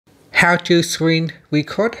How to screen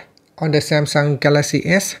record on the Samsung Galaxy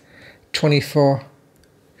S24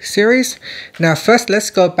 series. Now first, let's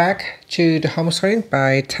go back to the home screen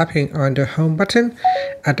by tapping on the home button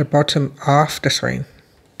at the bottom of the screen.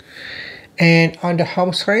 And on the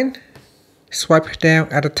home screen, swipe down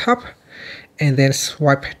at the top and then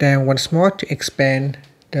swipe down once more to expand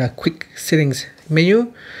the quick settings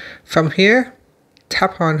menu. From here,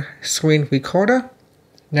 tap on screen recorder.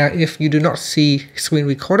 Now if you do not see screen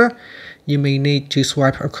recorder, you may need to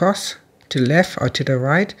swipe across to the left or to the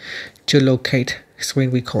right to locate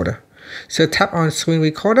screen recorder. So tap on screen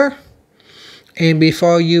recorder, and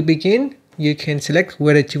before you begin, you can select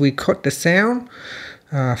whether to record the sound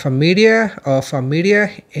from media or from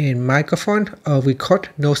media and microphone, or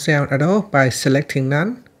record no sound at all by selecting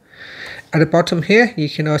none. At the bottom here, you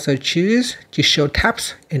can also choose to show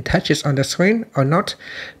taps and touches on the screen or not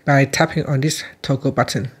by tapping on this toggle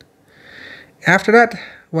button. After that,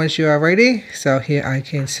 once you are ready, so here I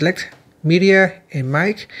can select media and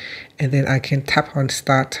mic, and then I can tap on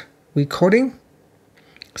start recording.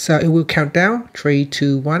 So it will count down 3,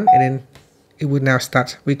 2, 1, and then it will now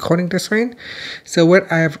start recording the screen. So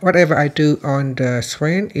whatever I do on the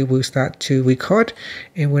screen, it will start to record.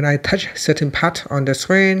 And when I touch certain part on the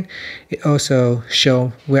screen, it also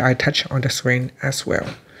shows where I touch on the screen as well.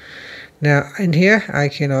 Now in here, I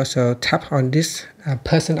can also tap on this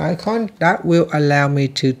person icon. That will allow me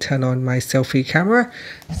to turn on my selfie camera.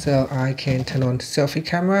 So I can turn on selfie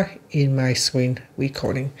camera in my screen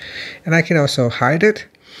recording. And I can also hide it.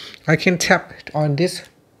 I can tap on this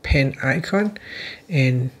pen icon,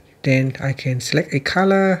 and then I can select a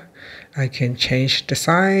color. I can change the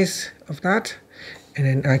size of that, and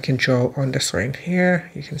then I can draw on the screen. Here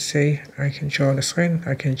you can see I can draw on the screen.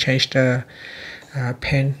 I can change the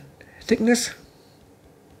pen thickness,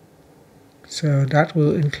 so that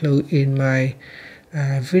will include in my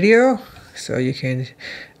video. So you can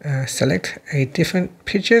select a different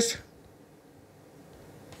pictures,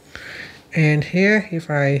 and here if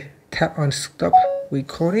I tap on stop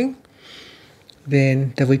recording,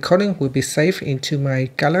 then the recording will be saved into my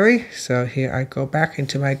gallery. So here I go back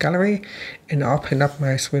into my gallery and open up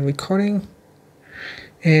my screen recording,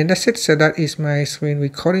 and that's it. So that is my screen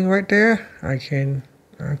recording right there. I can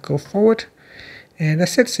go forward, and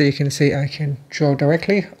that's it. So you can see I can draw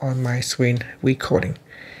directly on my screen recording,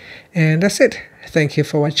 and that's it. Thank you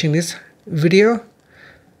for watching this video.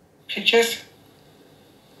 Pictures.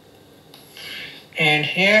 And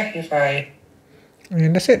here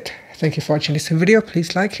and that's it. Thank you for watching this video.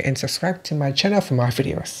 Please like and subscribe to my channel for more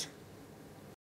videos.